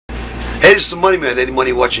Hey, this is the Money Man, Eddie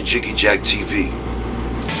Money, watching Jiggy Jag TV.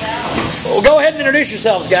 Well, go ahead and introduce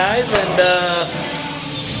yourselves, guys, and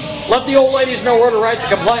let the old ladies know where to write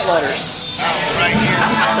the complaint letters. Right here.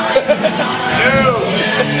 No.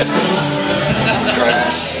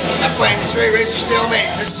 I'm playing Straight-Razor Stalemate,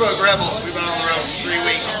 Pyscho Rebels. We've been on the road for 3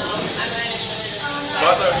 weeks.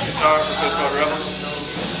 Butler, guitar for Pyscho Rebels.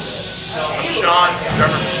 I'm Sean,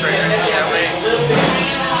 drummer for Straight-Razor Stalemate.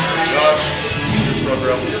 Josh, Pyscho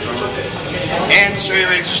Rebels drummer. And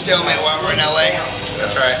Straight-Razor Stalemate while we're in LA.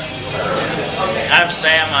 That's right. I'm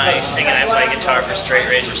Sam. I sing and I play guitar for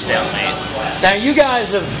Straight-Razor Stalemate. Now, you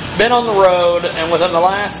guys have been on the road, and within the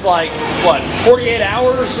last, 48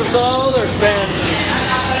 hours or so, there's been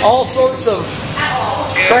all sorts of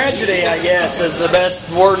tragedy, I guess, is the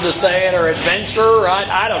best word to say it, or adventure.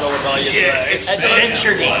 I don't know what to tell you to say. It's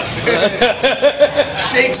Adventure.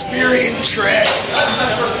 Shakespearean tragedy.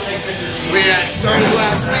 We started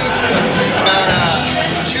last week, about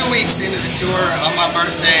 2 weeks into the tour on my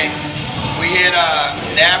birthday. We hit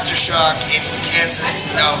the Aftershock in Kansas.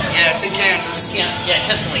 It's in Kansas. Yeah,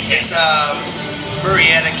 definitely. It's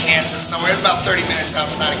Marietta, Kansas, somewhere. It's about 30 minutes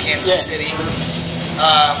outside of Kansas City.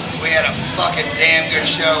 We had a fucking damn good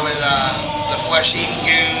show with the Flesh Eating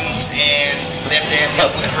Goons and them damn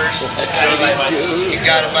Young Livers. You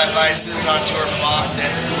Got It by Vices on tour from Austin.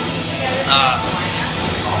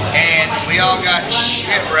 And we all got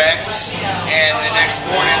shipwrecked, and the next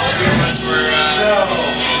morning 2 of us were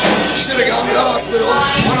should have gone to the hospital.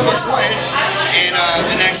 One of us went, and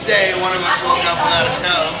the next day one of us woke up without a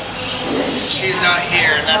toe. She's not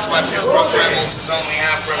here, and that's why Pyscho Rebels is only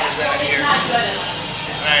half represented here.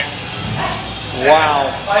 Alright. Wow.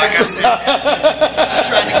 Like I said, she's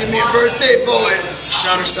trying to give me a birthday bullet.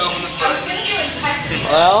 Shot herself in the foot.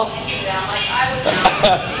 Well.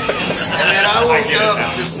 And then I woke up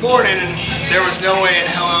this morning and there was no way in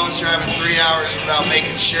hell I was driving 3 hours without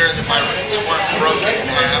making sure that my ribs weren't broken in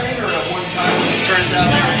half. Turns out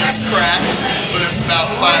they were just cracked, put us about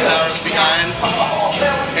 5 hours behind.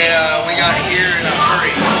 And we got here in a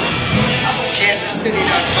hurry. Kansas City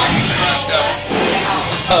done fucking crushed us.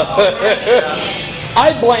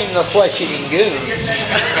 I blame the flesh-eating goons. Did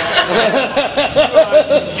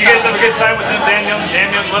you guys have a good time with them damn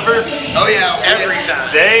young livers? Oh yeah, every time.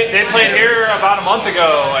 They played here about a month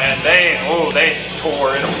ago, and they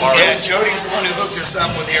tore it apart. Yeah, Jody's the one who hooked us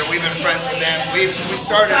up with here. We've been friends with them. We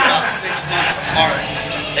started about 6 months apart.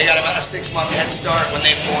 They got about a 6-month head start when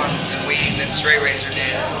they formed, and then Straight-Razor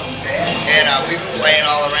did. And we've been playing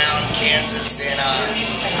all around Kansas and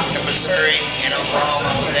Missouri and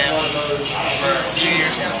Oklahoma with them for a few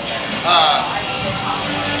years now.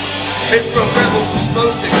 Pyscho Rebels was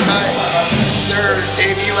supposed to cut their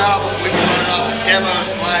debut album. We've been running off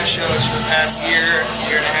demos and live shows for the past year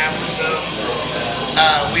and a half or so.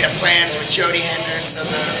 We had plans with Jody Hendrix of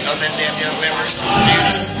them damn Young Livers to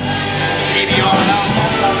produce the PBR album.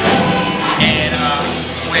 And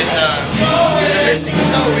with the missing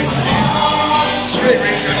toe incident,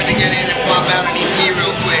 Straight-Razor had to get in and pop out an EP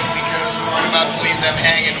real quick because we weren't about to leave them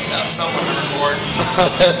hanging without someone to record.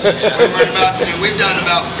 We've done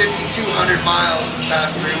about 5,200 miles in the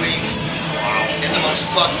past 3 weeks in the most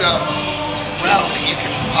fucked up route that you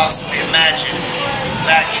can possibly imagine.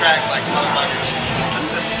 Backtrack like motherfuckers.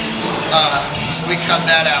 So we cut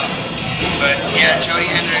that out. But yeah, Jody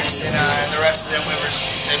Hendrix and the rest of them livers,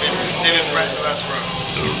 they've been friends with us for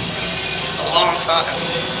a long time.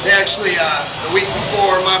 They actually, the week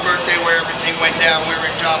before my birthday where everything went down, we were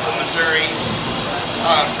in Joplin, Missouri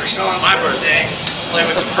for Sean's birthday. Play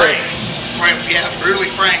with the Frank. Yeah, Brutally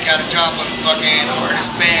Frank out of Joplin, fucking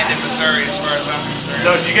hardest band in Missouri as far as I'm concerned.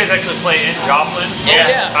 So did you guys actually play in Joplin?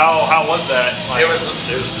 Yeah. How was that? It was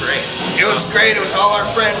great. It was great. It was all our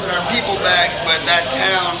friends and our people back, but that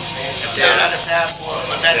town had its ass whooped,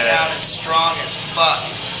 but that town is strong as fuck.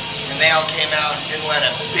 And they all came out and didn't let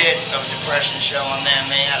a bit of depression show on them.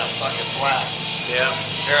 They had a fucking blast. Yeah,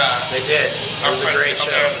 they did. Our friends out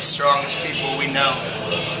there are the strongest people we know.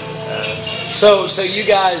 So you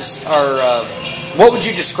guys are, what would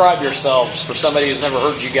you describe yourselves for somebody who's never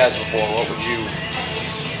heard you guys before? What would you?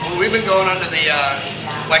 Well, we've been going under the,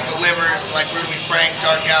 like the Livers, like Brutally Frank,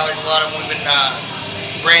 Dark Alleys, a lot of them we've been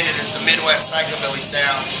branded as the Midwest Psychobilly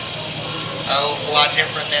sound. A lot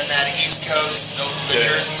different than that East Coast, the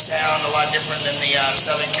Jersey sound, a lot different than the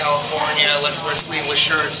Southern California, let's wear sleeveless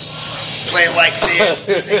shirts, play like this,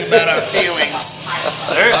 sing about our feelings.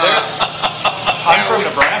 I'm from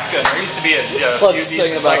Nebraska. There used to be a few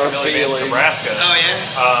decent psychobilly bands in Nebraska. Oh yeah?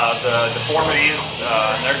 The Deformities,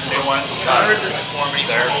 there's a new one. I heard the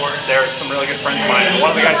Deformities before. They're some really good friends of mine. And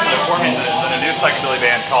one of the guys from the Deformities is in a new psychobilly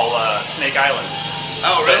band called Snake Island.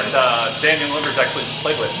 Oh, really? That Daniel Livers actually just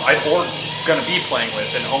played with. Or going to be playing with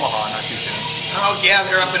in Omaha not too soon. Oh, yeah,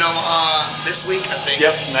 they're up in Omaha this week, I think.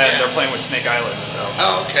 Yep, and they're playing with Snake Island, so.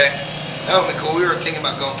 Oh, okay. That would be cool. We were thinking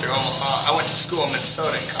about going through Omaha. I went to school in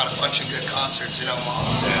Minnesota and caught a bunch of good concerts in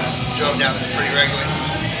Omaha. Yeah. Drove down there pretty regularly.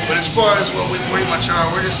 But as far as what we pretty much are,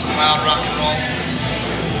 we're just some loud rock and roll.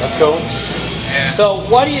 That's cool. Yeah. So,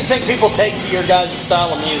 what do you think people take to your guys'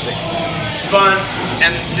 style of music? It's fun.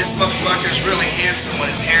 And this motherfucker's really handsome when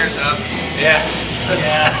his hair's up. Yeah.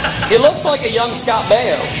 Yeah. He looks like a young Scott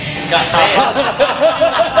Baio. Scott Baio.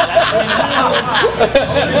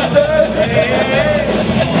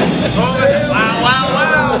 Wow, wow,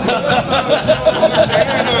 wow.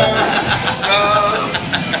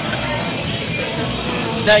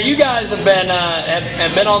 Now, you guys have been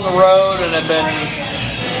on the road and have been.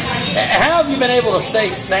 How have you been able to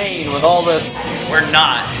stay sane with all this? We're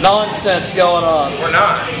not. Nonsense going on. We're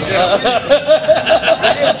not. We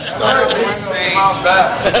didn't start this sane. Miles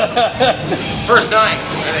back. First night.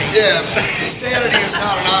 Yeah, sanity is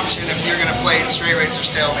not an option if you're going to play in Straight-Razor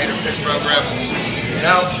Stalemate or Pittsburgh Rebels. You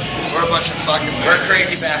know, We're a bunch of fucking we're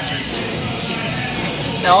crazy bastards.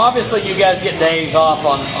 Now, obviously, you guys get days off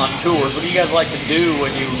on tours. What do you guys like to do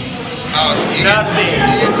when you? Nothing.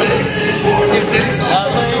 You get days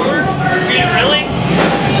off on tours? Dude, really?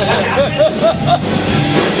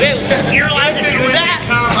 Wait, you're allowed to do that?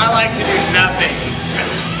 I like to do nothing.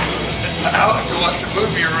 I like to watch a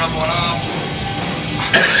movie or rub one off.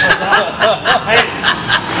 Hey,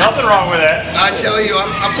 nothing wrong with that. I tell you,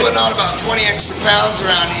 I'm putting on about 20 extra pounds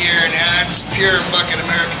around here, and that's pure fucking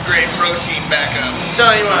American-grade protein backup. I'm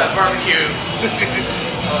telling you what, barbecue.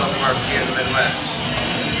 I love barbecue in the Midwest.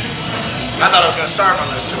 I thought I was going to starve on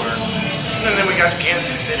this tour. And then we got to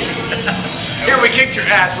Kansas City. Here, we kicked your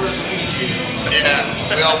ass, let's feed you. Yeah,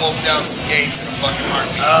 we all wolfed down some gates in a fucking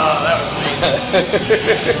heartbeat. Oh, that was amazing.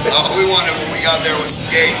 All we wanted when we got there was some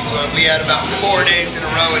gates, but we had about 4 days in a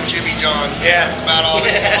row at Jimmy John's. Yeah. That's about all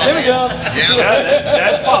they could Jimmy John's. Yeah.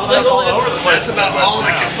 That's popping up all over the place. That's about all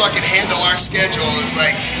that can fucking handle our schedule. It's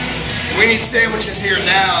like, we need sandwiches here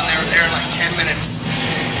now, and they were there in like 10 minutes.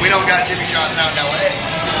 We don't got Jimmy John's out in LA.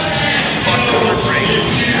 It's a fucking heartbreak.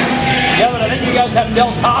 Yeah, but I think you guys have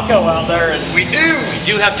Del Taco out there. And We do. We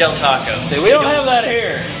do have Del Taco. see, we don't have that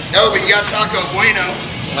here. No, but you got Taco Bueno.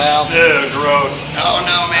 Well, Ew, gross. Oh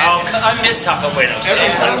no, man. Oh, I miss Taco Bueno.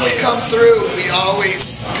 Every time we come through, we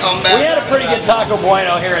always come back. we had a pretty good Taco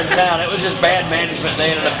Bueno here in town. It was just bad management.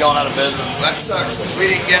 They ended up going out of business. That sucks because we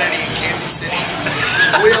didn't get any in Kansas City.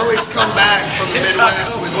 We always come back from the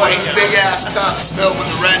Midwest with one of the big ass cups filled with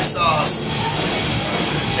the red sauce.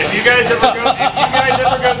 If you guys ever go through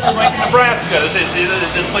Lincoln, Nebraska,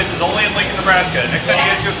 this place is only in Lincoln, Nebraska. Next time you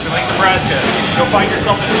guys go through Lincoln, Nebraska, go find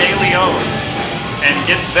yourself a De Leon's and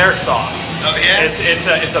get their sauce. Oh yeah? It's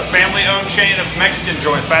a family-owned chain of Mexican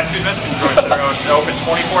joints, fast food Mexican joints that are open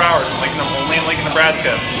 24 hours only in Lincoln,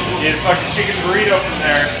 Nebraska. You get a fucking chicken burrito from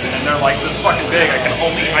there, and they're like this fucking big. I can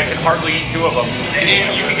hardly eat 2 of them. And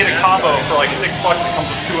you can get a combo for like $6. It comes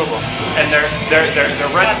with 2 of them, and their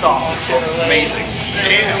red sauce is just amazing.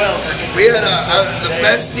 Damn. We had the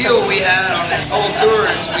best deal we had on this whole tour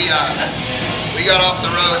is we got off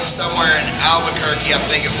the road somewhere in Albuquerque, I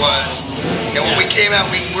think it was. And when we came out,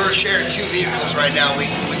 we're sharing 2 vehicles right now. We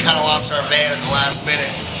kind of lost our van at the last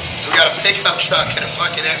minute. So we got a pickup truck and a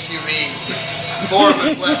fucking SUV. 4 of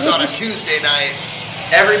us left on a Tuesday night.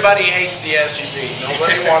 Everybody hates the SUV.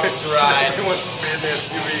 Nobody wants to ride Nobody wants to be in the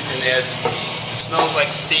SUV. in the SUV. It smells like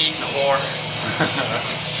feet and whore.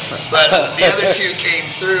 But the other 2 came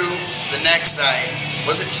through the next night.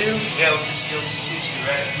 Was it 2? Yeah, it was just Sushi,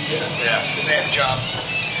 right? Yeah. Because they have jobs.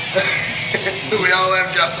 We all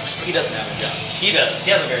have jobs. He doesn't have a job. He does.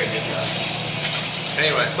 He has a very good job.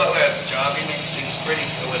 Anyway, Butler has a job. He makes things pretty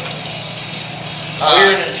for a living.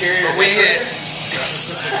 We're an interior But we hit.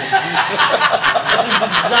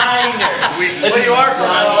 designer. Well, you are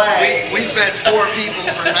from LA. We fed 4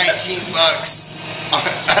 people for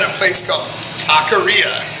 $19 at a place called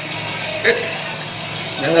Taqueria.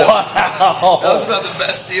 Wow. That was about the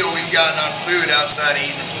best deal we've gotten on food outside of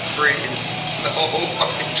eating for free the whole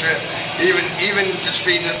fucking trip. Even just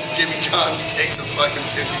feeding us at Jimmy John's takes a fucking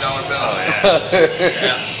 $50 bill. Oh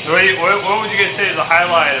yeah. What would you guys say is the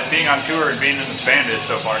highlight of being on tour and being in this band is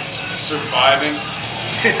so far? Surviving.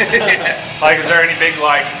 Like, is there any big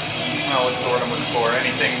what's the word I'm looking for?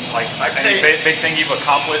 Anything like big thing you've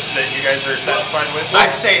accomplished that you guys are satisfied with?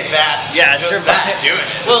 I'd say that. Yeah, just survive. that doing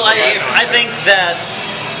it. Well, I think that,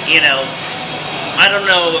 I don't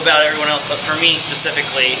know about everyone else, but for me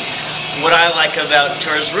specifically, what I like about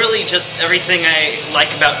tours, really just everything I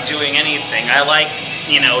like about doing anything. I like,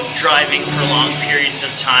 driving for long periods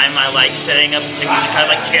of time. I like setting up the music. I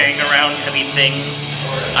like carrying around heavy things.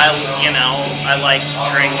 I like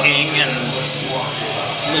drinking and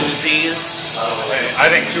floozies.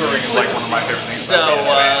 I think touring is like one of my favorite things. So,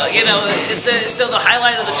 so the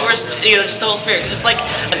highlight of the tour is, just the whole spirit. It's like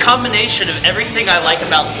a combination of everything I like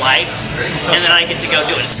about life, and then I get to go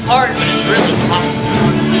do it. It's hard, but it's really awesome.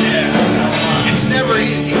 Yeah. It's never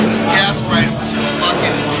easy because gas prices are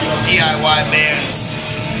fucking DIY bands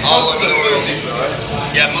all over the world.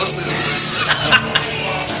 Yeah, mostly the floozies.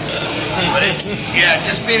 But it's,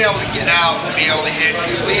 just being able to get out and be able to hit,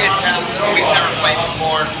 because we hit towns where we've never played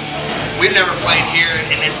before. We've never played here,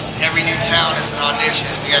 and it's every new town is an audition.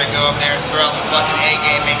 So you got to go up there and throw out the fucking A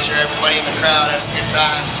game, make sure everybody in the crowd has a good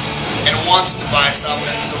time and wants to buy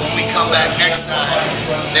something. So when we come back next time,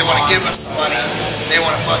 they want to give us some money. They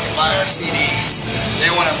want to fucking buy our CDs. They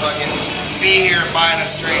want to fucking be here buying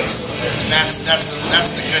us drinks. And that's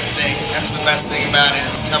the good thing. That's the best thing about it,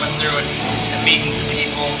 is coming through it and meeting new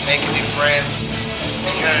people, making new friends.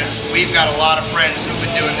 Because we've got a lot of friends who've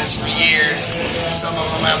been doing this for years. Some of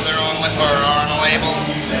them have their own or are on a label.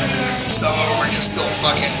 Some of them are just still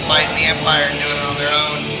fucking fighting the empire and doing it on their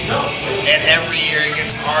own. And every year it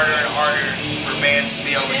gets harder and harder for bands to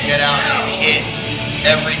be able to get out and hit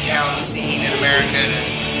every town scene in America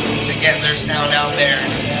to get their sound out there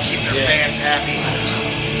and keep their fans happy.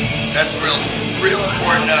 That's real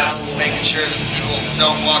important to us. It's making sure that people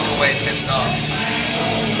don't walk away pissed off.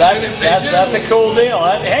 That's a cool deal.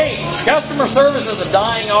 Hey, customer service is a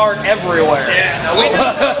dying art everywhere.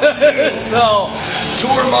 Yeah. So,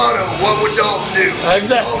 tour motto: what would Dalton do?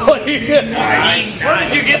 Exactly. Nice. Where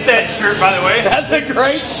did you get that shirt, by the way? That's a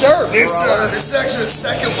great shirt. This is actually the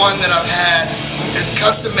second one that I've had. It's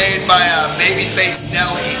custom made by Babyface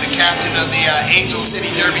Nelly, the captain of the Angel City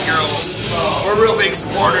Derby Girls. We're real big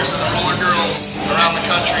supporters of the roller girls around the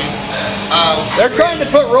country. They're trying to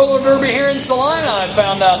put roller derby here in Salina, I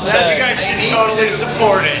found out today. You guys should totally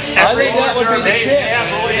support it. I think that would be the shit.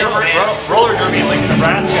 Roller derby in Lincoln,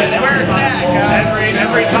 Nebraska. That's where it's at, guys.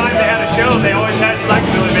 Every time they had a show, they always had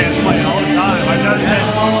psychobilly bands playing all the time. I've noticed that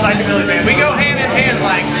psychobilly bands. We go hand in hand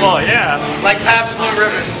like Pabst Blue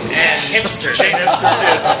Ribbon And hipsters.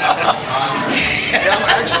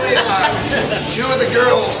 Actually, two of the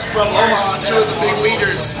girls from Omaha, two of the big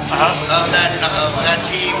leaders of that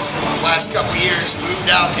team, last couple years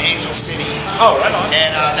moved out to Angel City. Oh, right on.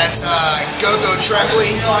 And that's Go-Go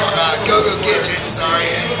Tremblay, or Go-Go Gidget,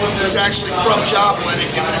 sorry, who's actually from Joplin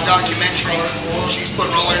and doing a documentary. She's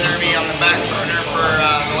put roller derby on the back burner for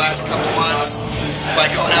the last couple months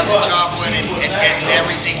by going out to Joplin and getting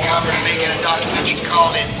everything covered and making a documentary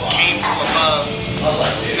called It Came From Above.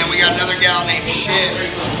 And then we got another gal named Shiv,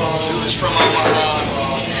 who's from Omaha,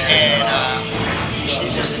 and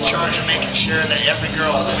she's just in charge of making sure that every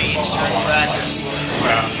girl bleeds during practice.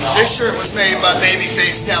 Wow. This shirt was made by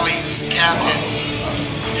Babyface Nelly, who's the captain,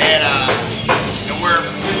 and we're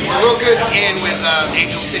real good in with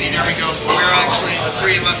Angel City Derby Girls, but we're actually, the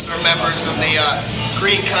three of us are members of the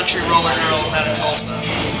Green Country Roller Girls out of Tulsa.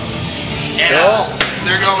 And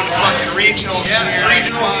they're going to fucking regionals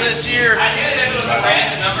this year.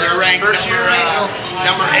 They're ranked number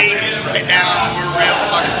 8 right now, and we're real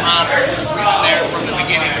fucking proud of it because we've been there from the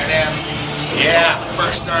beginning with them. Tulsa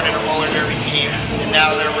first started a roller derby team, and now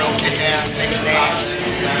they're real kick-ass, taking names.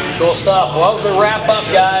 Cool stuff. Well, as we wrap up,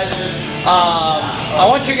 guys, I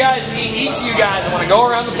want you guys, each of you guys, I want to go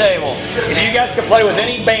around the table. If you guys could play with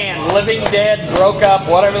any band, living, dead, broke up,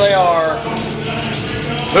 whatever they are,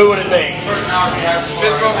 who would it be?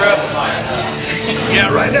 Pyscho Rebel.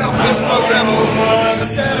 Yeah, right now, Pyscho Rebel is the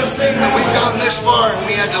saddest thing that we've gotten this far, and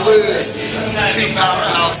we had to lose 2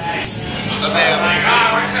 powerhouses of them.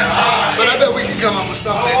 But I bet we could come up with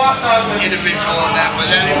something individual on that, but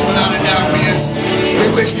that is without a doubt, because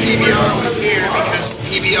we wish PBR was here, because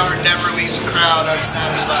PBR never leaves a crowd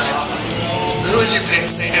unsatisfied. Who would you pick,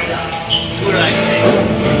 Sam? Who would I pick?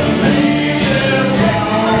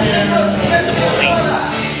 The Police.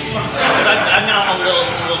 I've been on a little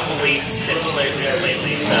Police tip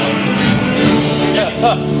lately, so.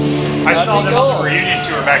 I saw them on the reunion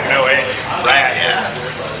tour back in 08.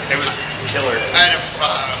 Yeah. It was killer. I had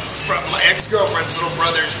my ex-girlfriend's little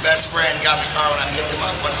brother's best friend got in the car when I picked him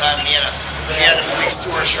up one time, and he had a Police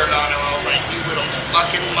tour shirt on him. I was like, "You little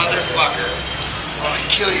fucking motherfucker! I'm gonna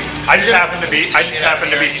kill you." I just happened to be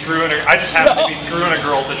screwing a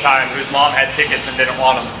girl at the time whose mom had tickets and didn't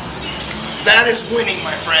want them. That is winning,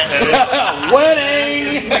 my friend. Winning!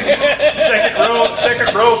 Second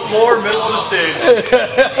row floor, middle of the stage.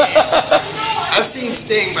 I I've seen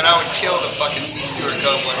Sting, but I would kill to fucking see Stuart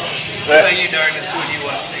Copeland. What about you, Darkness? Who would you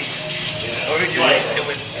want to see? Or who'd you like to play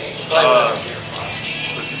with?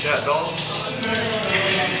 Pussycat Dolls?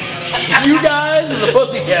 You guys and the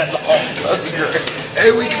Pussycat Dolls. That'd be great. Hey,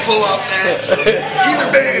 we can pull off that. Either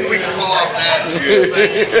band, we can pull off that.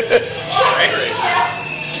 Straight-Razor.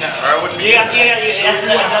 No, or I wouldn't be. Yeah, that's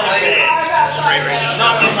another band. Straight-Razor.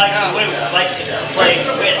 Not like blue, like playing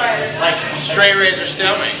with, like. Straight-Razor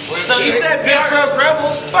Stalemate. So She said Pittsburgh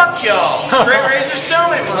Rebels, fuck y'all. Straight-Razor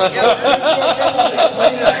Stalemate. Who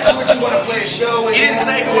would you want to play a show with? He didn't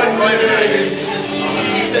say who wouldn't play tonight.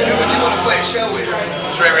 He said, who would you want to play a show with?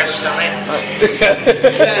 Straight-Razor Stalemate. Yeah,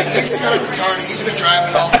 he's kind of retarded. He's been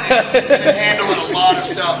driving all day. He's been handling a lot of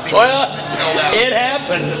stuff. Well, it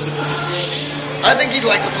happens. I think he'd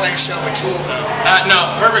like to play a show with Tool, though.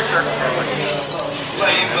 No, Perfect Circle.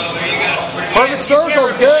 Perfect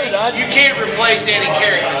Circle's good. You can't replace Danny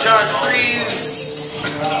Carey. John Freeze,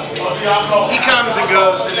 he comes and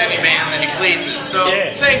goes in any band that he pleases. So,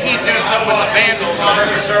 say he's doing something with the Vandals and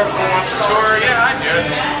Perfect Circle wants to tour, yeah, I'd do it.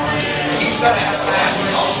 He's not asking that.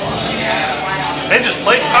 They just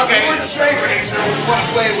played. Okay. What Straight-Razor would you want to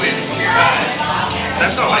play with from your eyes?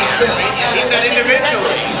 That's not what he asked me. He said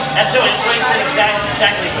individually. That's no, it's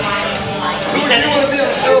exactly what he said. Who would you want to be able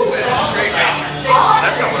to go with Straight-Razor?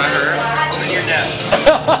 That's not what I heard. Well, then you're deaf.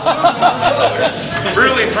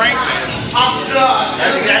 Really, Franklin.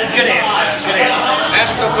 That's a good answer. Good answer.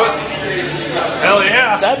 Nashville Pussy. Hell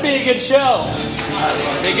yeah. That'd be a good show.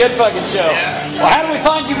 Be a good fucking show. Well, how do we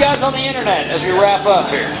find you guys on the internet as we wrap up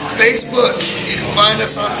here? Facebook. You can find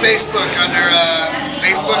us on Facebook under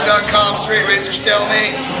Facebook.com Straight-Razor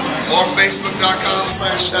Stalemate or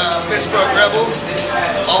Facebook.com/Pittsburgh Rebels.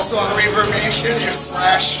 Also on Reverb Nation, just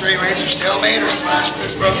 /Straight-Razor Stalemate or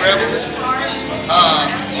 /Pittsburgh Rebels.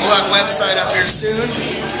 We'll have a website up here soon.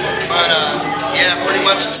 But yeah, pretty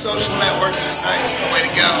much the social networking site's the way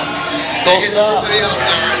to go. Cool stuff. Everybody out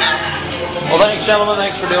there right now. Well, thanks, gentlemen.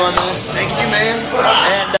 Thanks for doing this. Thank you, man.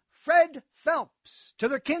 And Fred Phelps to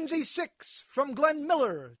the Kinsey Six, from Glenn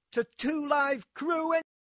Miller to 2 Live Crew and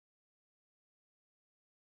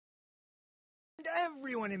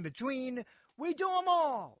everyone in between. We do them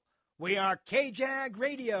all. We are K-Jag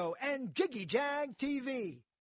Radio and Jiggy Jag TV.